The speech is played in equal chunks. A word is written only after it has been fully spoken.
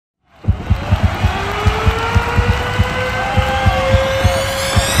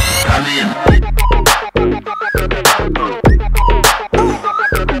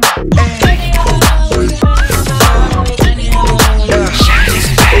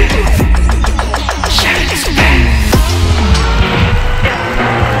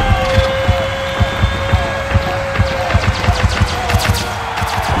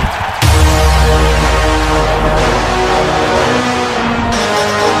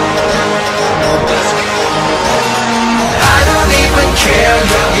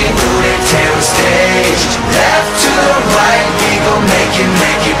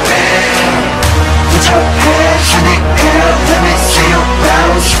make it bang. Put your hands in the air, let me see you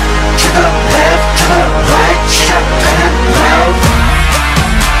bounce. To the left, to the right, step and round.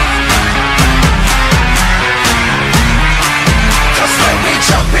 Cause when we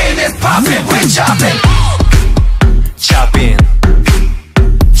jump in and pop it, we choppin'. Choppin'.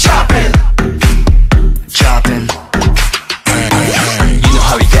 Choppin'. Choppin'. You know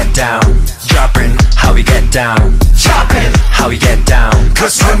how we get down. Droppin', how we get down. Choppin', how we get down.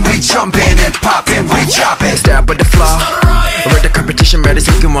 Cause when we jump in and pop in, we chop it. Step with the flow. We're the competition, ready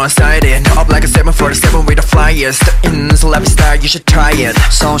so you can one-sided. Up like a 747 with the flyers. The in, so let me start, you should try it.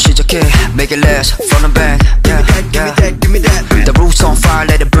 So 시작해, make it last, front and back. Yeah, give me that, give me that. The roof's on fire,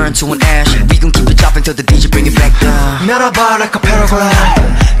 let it burn to an ash. We gon' keep it chopping till the DJ bring it back down. 날아봐 like a paraglide.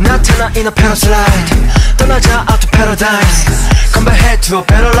 나타나 in a paraslide. 떠나자 out to paradise. Come back head to a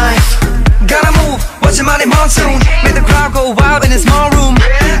better life. Gotta move, watch your money monsoon. Make the crowd go wild in a small room.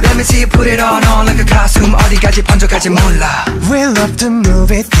 Let me see you put it on like a costume. 어디까지 번져갈지 몰라. We love to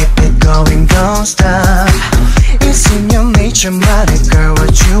move it, keep it going, don't stop. It's in your nature, 말해 girl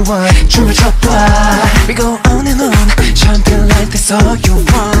what you want. 춤을 춰봐. We go on and on, jumping like that's all you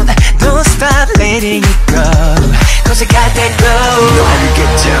want. Don't stop letting it go, cause you got that glow. You know how we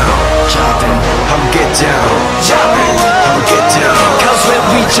get down, chopping, how we get down, chopping, how we get down. Cause when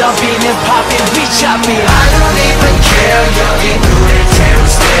we jump in and pop in, we chop it. I don't even care, 여기 눈에 태운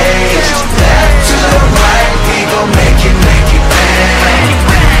stage. Left to the right, we gon' make it bang.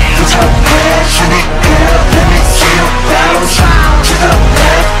 Put your hands in the air, let me see you bounce. To the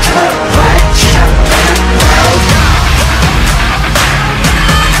left, to the right, jump and round.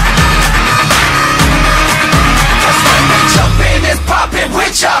 Cause when we jump in and pop in, we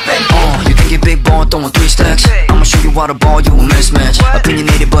choppin'. You think you're big ball, throwing 3 stacks. I'ma show you how to ball, you a mismatch.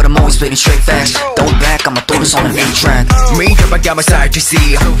 Opinionated, but I'm always spitting straight facts. Don't back, I'ma throw this on an 8-track. Me, I got my side to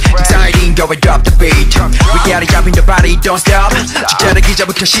see. Exciting, go and drop the beat. We gotta jump in the body, don't stop. 주차를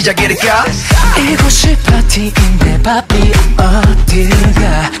기자부터 시작이니까. 이곳이 파티인데 바삐 어딜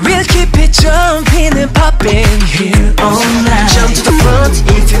가. We'll keep it jumping and popping here all night. Jump to the front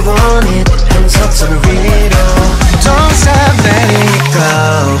if you want it. Hands up, turn it real. Don't stop, let it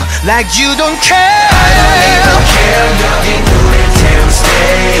go. Like you don't care. I don't even care. 여기 눈에 태운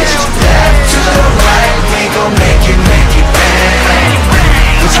stage. Left to the right, we gon' make it bang.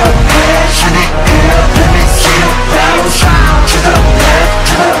 Put your hands in the air, let me see you bounce. To the left,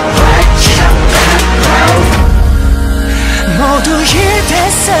 to the right, jump and round. 모두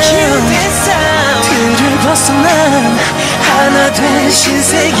일대상 틀을 벗어난 하나 된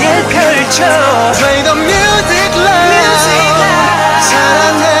신세계 펼쳐.